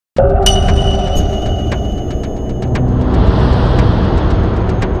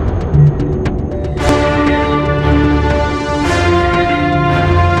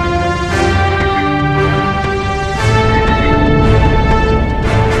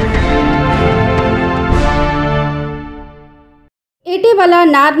ఇటీవల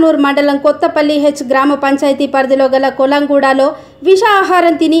నార్నూర్ మండలం కొత్తపల్లి హెచ్ గ్రామ పంచాయతీ పరిధిలో గల కొలంగూడలో విష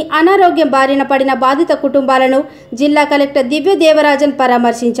ఆహారం తిని అనారోగ్యం బారిన పడిన బాధిత కుటుంబాలను జిల్లా కలెక్టర్ దివ్య దేవరాజన్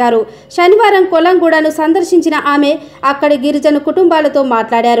పరామర్శించారు. శనివారం కొలంగూడను సందర్శించిన ఆమె అక్కడి గిరిజన కుటుంబాలతో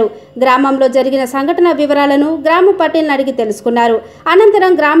మాట్లాడారు. గ్రామంలో జరిగిన సంఘటన వివరాలను గ్రామ పటేల్ని అడిగి తెలుసుకున్నారు.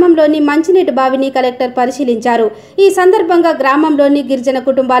 అనంతరం గ్రామంలోని మంచినీటి బావిని కలెక్టర్ పరిశీలించారు. ఈ సందర్భంగా గ్రామంలోని గిరిజన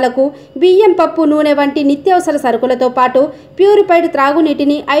కుటుంబాలకు బియ్యం, పప్పు, నూనె వంటి నిత్యావసర సరుకులతో పాటు ప్యూరిఫైడ్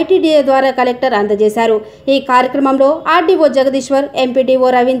త్రాగునీటిని ఐటీడీఏ ద్వారా కలెక్టర్ అందజేశారు. ఈ కార్యక్రమంలో RDO Jagadishwar, MPDO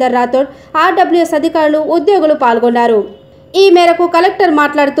Ravinder Rathod, RWS అధికారులు, ఉద్యోగులు పాల్గొన్నారు. ఈ మేరకు కలెక్టర్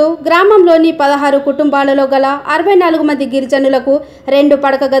మాట్లాడుతూ గ్రామంలోని 16 కుటుంబాలలో గల 64 మంది గిరిజనులకు 2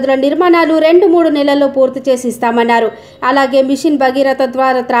 పడక గదుల నిర్మాణాలు 2-3 నెలల్లో పూర్తి చేసి ఇస్తామన్నారు. అలాగే మిషన్ భగీరథ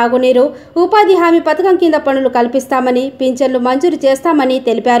ద్వారా త్రాగునీరు, ఉపాధి హామీ పథకం కింద పనులు కల్పిస్తామని, పింఛన్లు మంజూరు చేస్తామని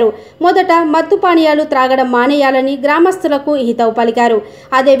తెలిపారు. మొదట మత్తు పానీయాలు త్రాగడం మానేయాలని గ్రామస్తులకు హితవు పలికారు.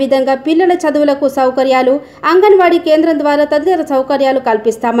 అదేవిధంగా పిల్లల చదువులకు సౌకర్యాలు, అంగన్వాడీ కేంద్రం ద్వారా తదితర సౌకర్యాలు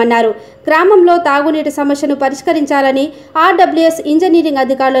కల్పిస్తామన్నారు. గ్రామంలో తాగునీటి సమస్యను పరిష్కరించాలని ఆర్డబ్ల్యూఎస్ ఇంజనీరింగ్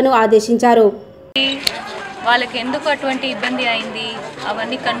అధికారులను ఆదేశించారు. వాళ్ళకి ఎందుకు అటువంటి ఇబ్బంది అయింది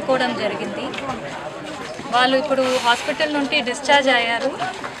అవన్నీ కనుక్కోవడం జరిగింది. వాళ్ళు ఇప్పుడు హాస్పిటల్ నుండి డిశ్చార్జ్ అయ్యారు.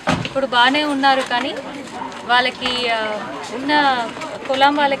 ఇప్పుడు బాగానే ఉన్నారు. కానీ వాళ్ళకి ఉన్న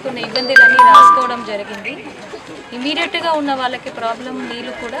పొలం వాళ్ళకి ఉన్న ఇబ్బందులన్నీ రాసుకోవడం జరిగింది. ఇమీడియట్గా ఉన్న వాళ్ళకి ప్రాబ్లం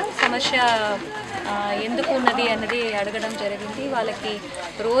నీళ్ళు కూడా సమస్య ఎందుకు ఉన్నది అన్నది అడగడం జరిగింది. వాళ్ళకి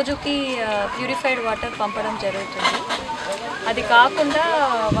రోజుకి ప్యూరిఫైడ్ వాటర్ పంపడం జరుగుతుంది. అది కాకుండా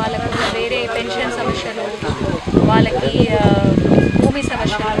వాళ్ళకు వేరే పెన్షన్ సమస్యలు, వాళ్ళకి భూమి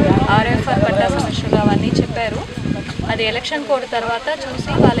సమస్యలు, ఆర్ఎఫ్ఆర్ పట్టా సమస్యలు అవన్నీ చెప్పారు. అది ఎలక్షన్ కోడ్ తర్వాత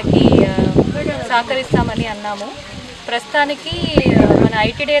చూసి వాళ్ళకి సహకరిస్తామని అన్నాము. ప్రస్తుతానికి మన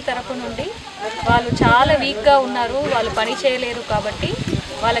ఐటీడీఏ తరఫు నుండి వాళ్ళు చాలా వీక్గా ఉన్నారు, వాళ్ళు పని చేయలేరు. కాబట్టి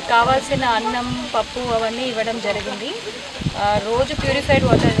వాళ్ళకి కావాల్సిన అన్నం, పప్పు అవన్నీ ఇవ్వడం జరిగింది. రోజు ప్యూరిఫైడ్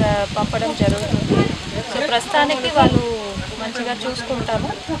వాటర్ పంపడం జరుగుతుంది. సో ప్రస్తుతానికి వాళ్ళు మంచిగా చూసుకుంటాము.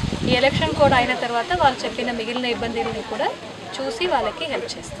 ఈ ఎలక్షన్ కోడ్ అయిన తర్వాత వాళ్ళు చెప్పిన మిగిలిన ఇబ్బందులను కూడా చూసి వాళ్ళకి హెల్ప్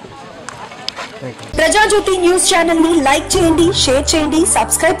చేస్తాం. ప్రజాజ్యోతి న్యూస్ ఛానల్ ని లైక్ చేయండి, షేర్ చేయండి,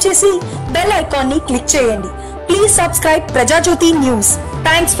 సబ్స్క్రైబ్ చేసి బెల్ ఐకాన్ ని క్లిక్ చేయండి. Please subscribe Prajajyothi news.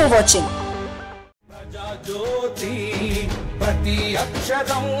 Thanks for watching. Prajajyothi ప్రతి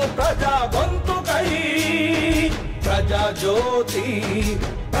అక్షరం ప్రజా గొంతుకై, ప్రజాజ్యోతి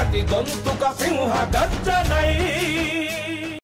ప్రతి గొంతుక సింహ గర్జనై.